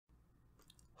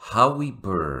How We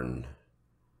Burn,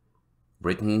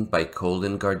 written by Cold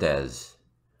In Gardez,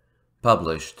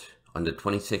 published on the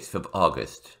 26th of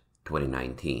August,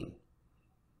 2019.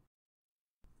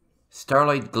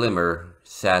 Starlight Glimmer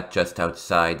sat just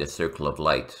outside the circle of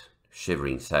light,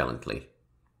 shivering silently.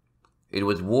 It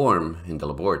was warm in the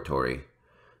laboratory.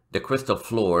 The crystal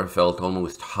floor felt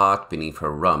almost hot beneath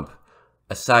her rump,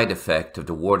 a side effect of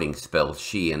the warding spell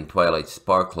she and Twilight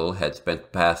Sparkle had spent the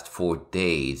past 4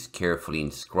 days carefully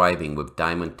inscribing with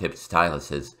diamond-tipped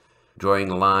styluses, drawing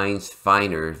lines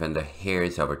finer than the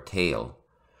hairs of her tail.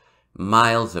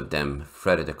 Miles of them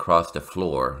threaded across the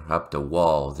floor, up the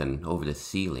walls, and over the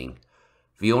ceiling.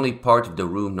 The only part of the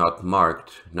room not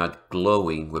marked, not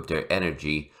glowing with their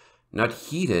energy, not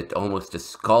heated almost to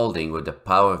scalding with the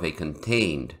power they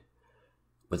contained,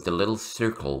 was the little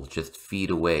circle just feet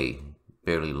away,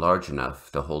 barely large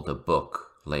enough to hold a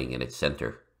book laying in its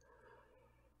center.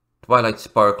 Twilight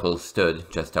Sparkle stood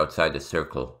just outside the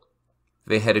circle.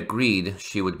 They had agreed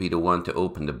she would be the one to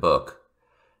open the book.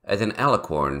 As an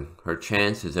alicorn, her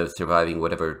chances of surviving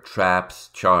whatever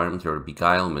traps, charms, or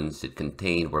beguilements it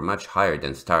contained were much higher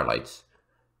than Starlight's.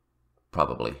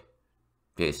 Probably.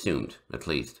 They assumed, at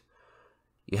least.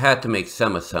 You had to make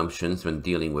some assumptions when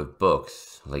dealing with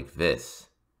books like this.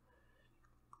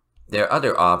 Their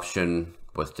other option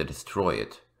was to destroy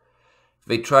it.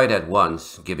 They tried at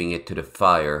once, giving it to the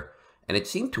fire, and it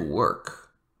seemed to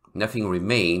work. Nothing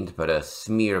remained but a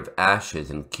smear of ashes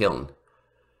and kiln.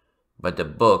 But the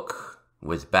book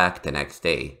was back the next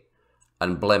day,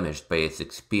 unblemished by its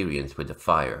experience with the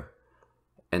fire.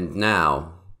 And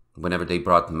now, whenever they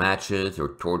brought matches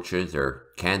or torches or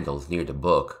candles near the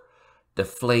book, the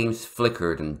flames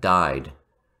flickered and died,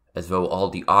 as though all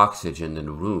the oxygen in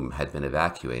the room had been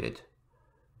evacuated.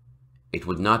 It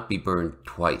would not be burned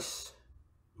twice.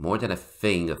 More than a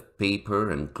thing of paper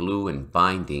and glue and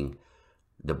binding,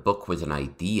 the book was an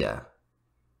idea.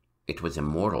 It was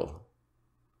immortal.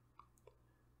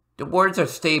 "The words are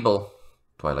stable,"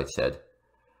 Twilight said.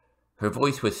 Her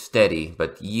voice was steady,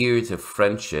 but years of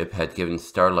friendship had given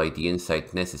Starlight the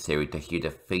insight necessary to hear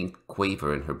the faint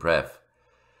quaver in her breath.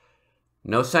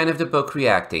 "No sign of the book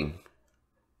reacting.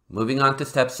 Moving on to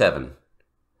step 7.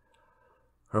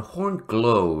 Her horn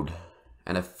glowed,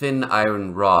 and a thin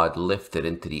iron rod lifted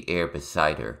into the air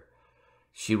beside her.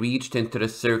 She reached into the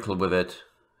circle with it,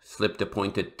 slipped the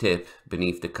pointed tip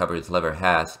beneath the cover's leather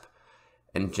hasp,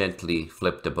 and gently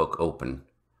flipped the book open.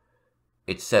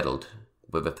 It settled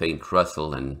with a faint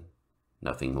rustle and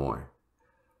nothing more.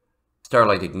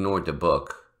 Starlight ignored the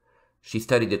book. She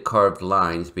studied the carved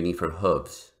lines beneath her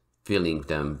hooves, feeling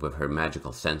them with her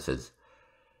magical senses.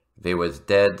 They were as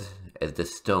dead as the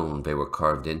stone they were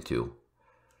carved into.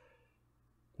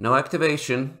 "No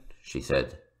activation," she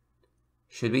said.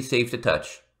 "Should be safe to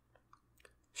touch."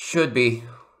 "Should be,"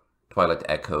 Twilight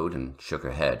echoed and shook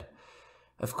her head.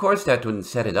 "Of course that wouldn't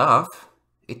set it off.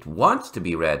 It wants to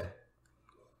be read."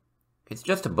 "It's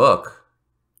just a book."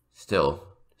 Still,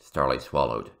 Starlight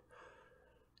swallowed.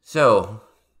 "So,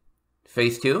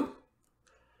 phase 2?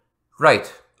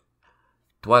 "Right."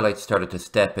 Twilight started to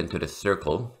step into the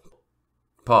circle,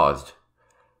 paused,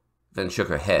 then shook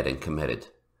her head and committed.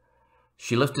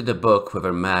 She lifted the book with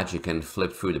her magic and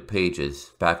flipped through the pages,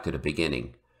 back to the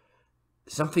beginning.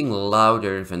 Something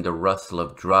louder than the rustle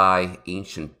of dry,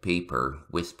 ancient paper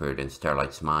whispered in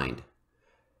Starlight's mind.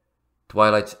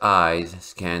 Twilight's eyes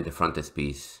scanned the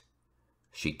frontispiece.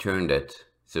 She turned it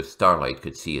so Starlight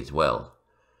could see as well.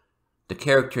 The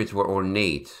characters were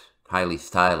ornate, highly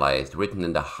stylized, written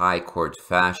in the high court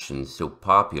fashion so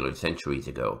popular centuries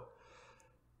ago.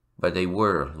 But they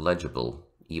were legible,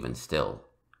 even still.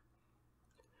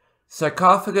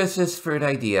 "Sarcophagus is third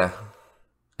idea.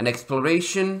 An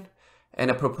exploration and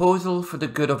a proposal for the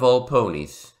good of all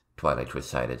ponies," Twilight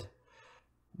recited.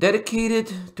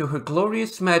 "Dedicated to Her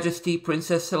Glorious Majesty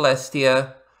Princess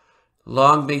Celestia,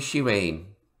 long may she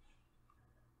reign."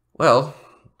 Well,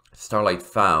 Starlight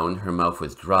found her mouth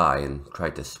was dry and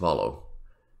tried to swallow.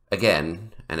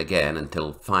 Again and again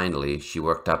until finally she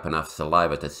worked up enough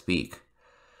saliva to speak.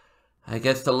 "I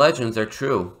guess the legends are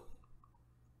true."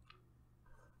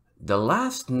 The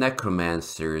last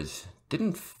necromancers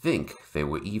didn't think they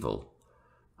were evil.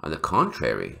 On the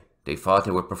contrary, they thought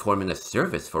they were performing a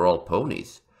service for all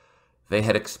ponies. They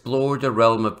had explored the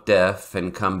realm of death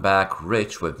and come back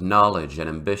rich with knowledge and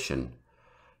ambition.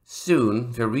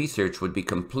 Soon, their research would be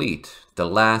complete, the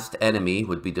last enemy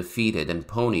would be defeated, and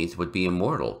ponies would be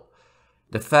immortal.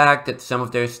 The fact that some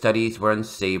of their studies were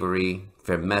unsavory,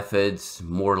 their methods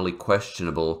morally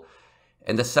questionable,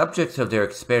 and the subjects of their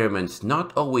experiments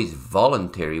not always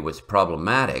voluntary was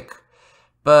problematic,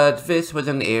 But this was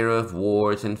an era of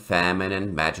wars and famine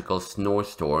and magical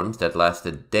snowstorms that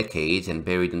lasted decades and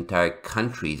buried entire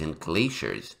countries in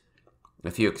glaciers. A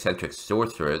few eccentric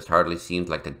sorcerers hardly seemed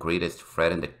like the greatest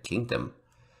threat in the kingdom.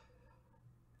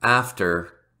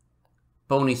 After,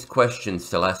 ponies questioned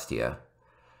Celestia,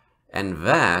 and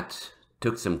that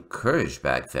took some courage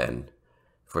back then,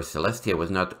 for Celestia was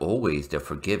not always the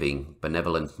forgiving,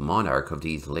 benevolent monarch of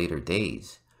these later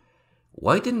days.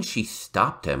 Why didn't she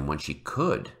stop them when she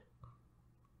could?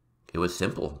 It was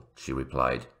simple, she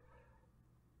replied.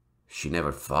 She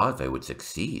never thought they would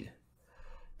succeed.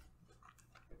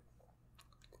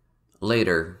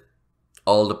 Later,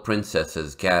 all the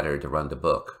princesses gathered around the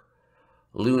book.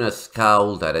 Luna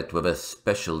scowled at it with a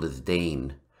special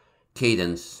disdain.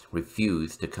 Cadence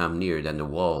refused to come nearer than the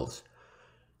walls.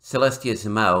 Celestia's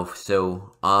mouth,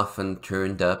 so often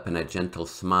turned up in a gentle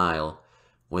smile,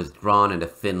 was drawn in a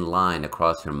thin line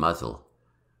across her muzzle.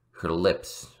 Her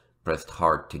lips pressed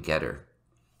hard together.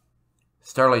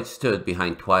 Starlight stood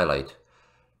behind Twilight.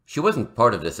 She wasn't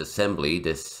part of this assembly,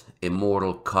 this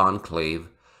immortal conclave,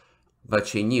 but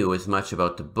she knew as much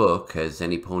about the book as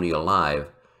any pony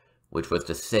alive, which was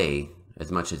to say,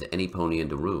 as much as any pony in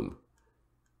the room.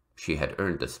 She had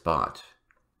earned the spot.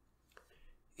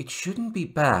 It shouldn't be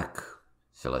back,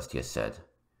 Celestia said.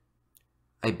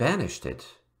 I banished it.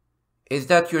 Is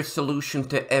that your solution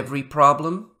to every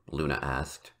problem? Luna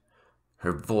asked.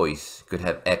 Her voice could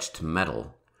have etched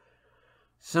metal.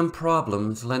 Some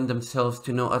problems lend themselves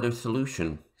to no other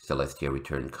solution, Celestia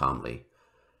returned calmly.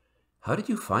 How did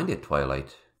you find it,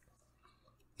 Twilight?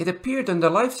 It appeared on the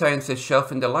life sciences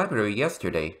shelf in the library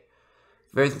yesterday.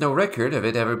 There is no record of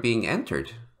it ever being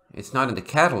entered. It's not in the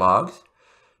catalogs.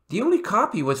 The only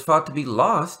copy was thought to be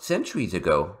lost centuries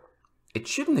ago. It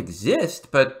shouldn't exist,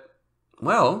 but,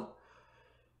 well,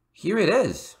 here it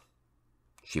is.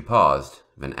 She paused,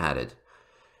 then added,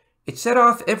 It set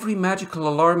off every magical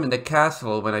alarm in the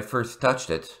castle when I first touched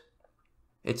it.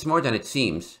 It's more than it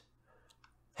seems.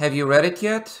 Have you read it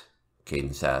yet?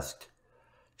 Cadence asked.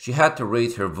 She had to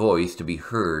raise her voice to be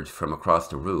heard from across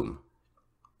the room.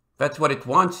 That's what it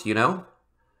wants, you know.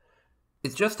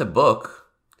 It's just a book,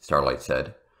 Starlight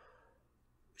said.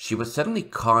 She was suddenly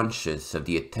conscious of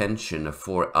the attention of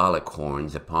 4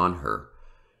 alicorns upon her.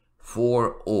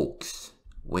 4 oaks,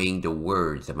 weighing the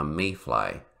words of a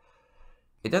mayfly.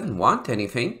 It doesn't want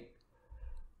anything.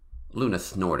 Luna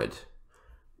snorted.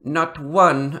 Not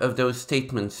one of those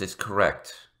statements is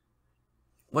correct.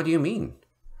 What do you mean?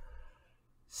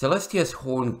 Celestia's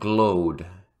horn glowed,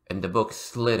 and the book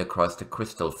slid across the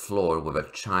crystal floor with a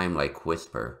chime-like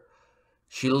whisper.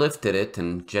 She lifted it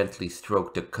and gently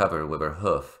stroked the cover with her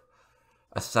hoof.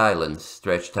 A silence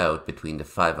stretched out between the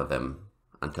 5 of them,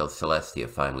 until Celestia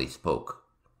finally spoke.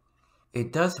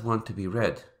 It does want to be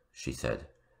read, she said.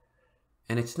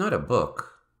 And it's not a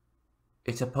book.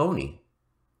 It's a pony.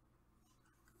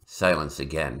 Silence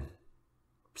again.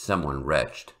 Someone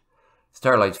retched.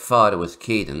 Starlight thought it was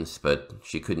Cadence, but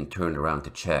she couldn't turn around to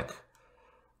check.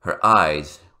 Her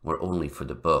eyes were only for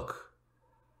the book.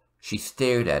 She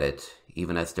stared at it,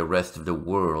 even as the rest of the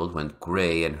world went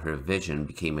gray and her vision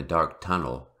became a dark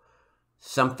tunnel.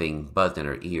 Something buzzed in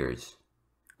her ears.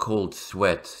 Cold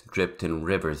sweat dripped in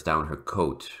rivers down her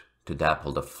coat to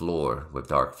dapple the floor with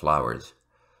dark flowers.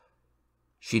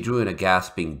 She drew in a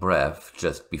gasping breath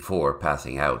just before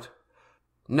passing out.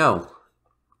 No.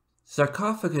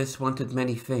 Sarcophagus wanted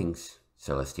many things,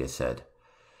 Celestia said.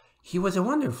 He was a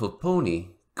wonderful pony,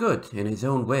 good in his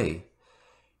own way.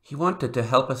 He wanted to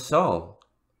help us all.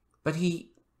 But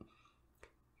he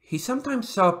sometimes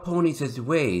saw ponies as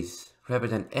ways rather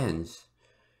than ends.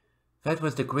 That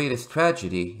was the greatest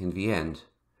tragedy in the end.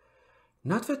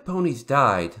 Not that ponies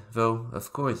died, though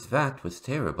of course that was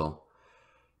terrible.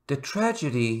 The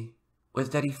tragedy was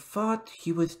that he thought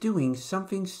he was doing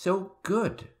something so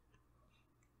good.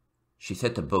 She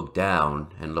set the book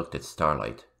down and looked at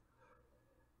Starlight.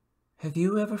 Have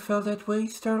you ever felt that way,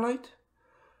 Starlight?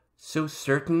 So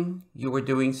certain you were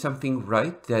doing something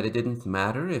right that it didn't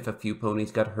matter if a few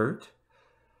ponies got hurt?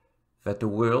 That the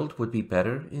world would be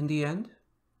better in the end?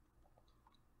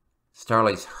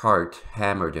 Starlight's heart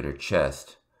hammered in her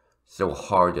chest, so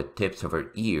hard the tips of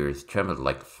her ears trembled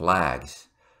like flags.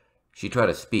 She tried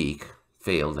to speak,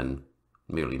 failed, and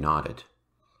merely nodded.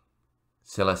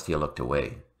 Celestia looked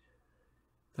away.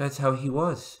 That's how he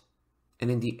was, and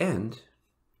in the end,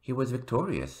 he was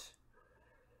victorious.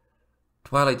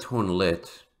 Twilight's horn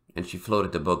lit, and she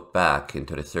floated the book back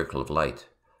into the circle of light.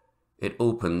 It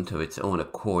opened of its own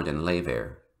accord and lay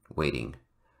there, waiting.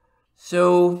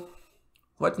 So,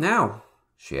 what now?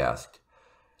 She asked.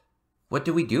 What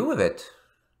do we do with it?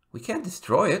 We can't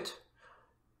destroy it.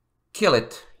 Kill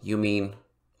it, you mean,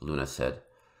 Luna said.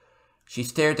 She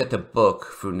stared at the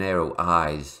book through narrow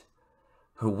eyes.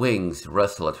 Her wings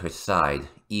rustled at her side,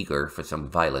 eager for some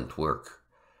violent work.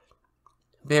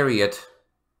 Bury it,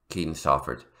 Cadence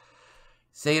offered.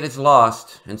 Say it is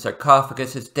lost, and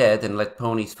Sarcophagus is dead, and let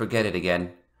ponies forget it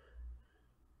again.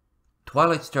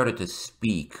 Twilight started to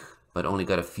speak, but only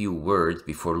got a few words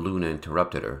before Luna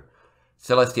interrupted her.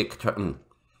 Celestia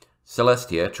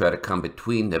tried to come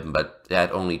between them, but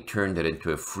that only turned it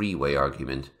into a freeway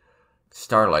argument.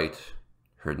 Starlight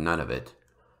heard none of it.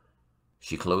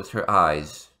 She closed her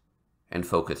eyes and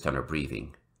focused on her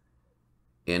breathing.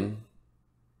 In,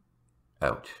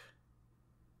 out.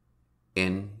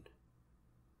 In,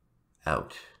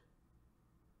 out.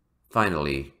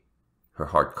 Finally, her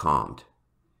heart calmed.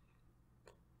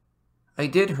 I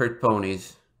did hurt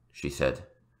ponies, she said.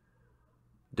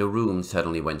 The room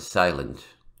suddenly went silent,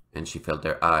 and she felt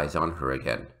their eyes on her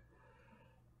again.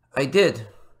 I did,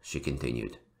 she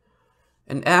continued.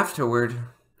 And afterward,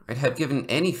 I'd have given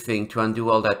anything to undo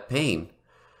all that pain.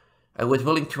 I was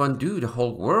willing to undo the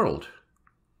whole world.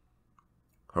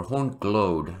 Her horn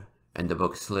glowed, and the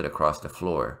book slid across the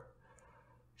floor.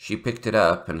 She picked it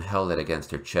up and held it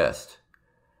against her chest.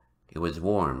 It was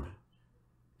warm,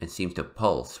 and seemed to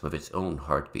pulse with its own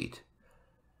heartbeat.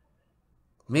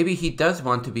 Maybe he does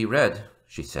want to be read,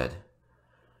 she said.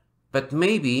 But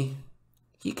maybe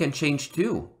he can change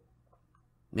too.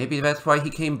 Maybe that's why he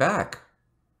came back.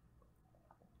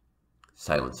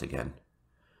 Silence again.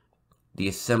 The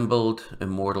assembled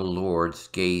immortal lords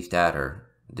gazed at her,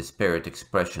 disparate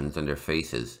expressions on their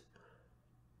faces.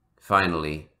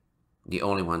 Finally, the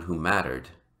only one who mattered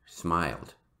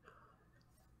smiled.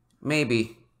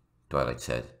 Maybe, Twilight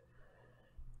said.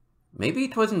 Maybe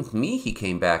it wasn't me he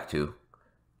came back to.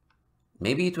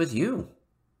 Maybe it was you.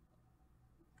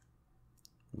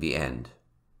 The end.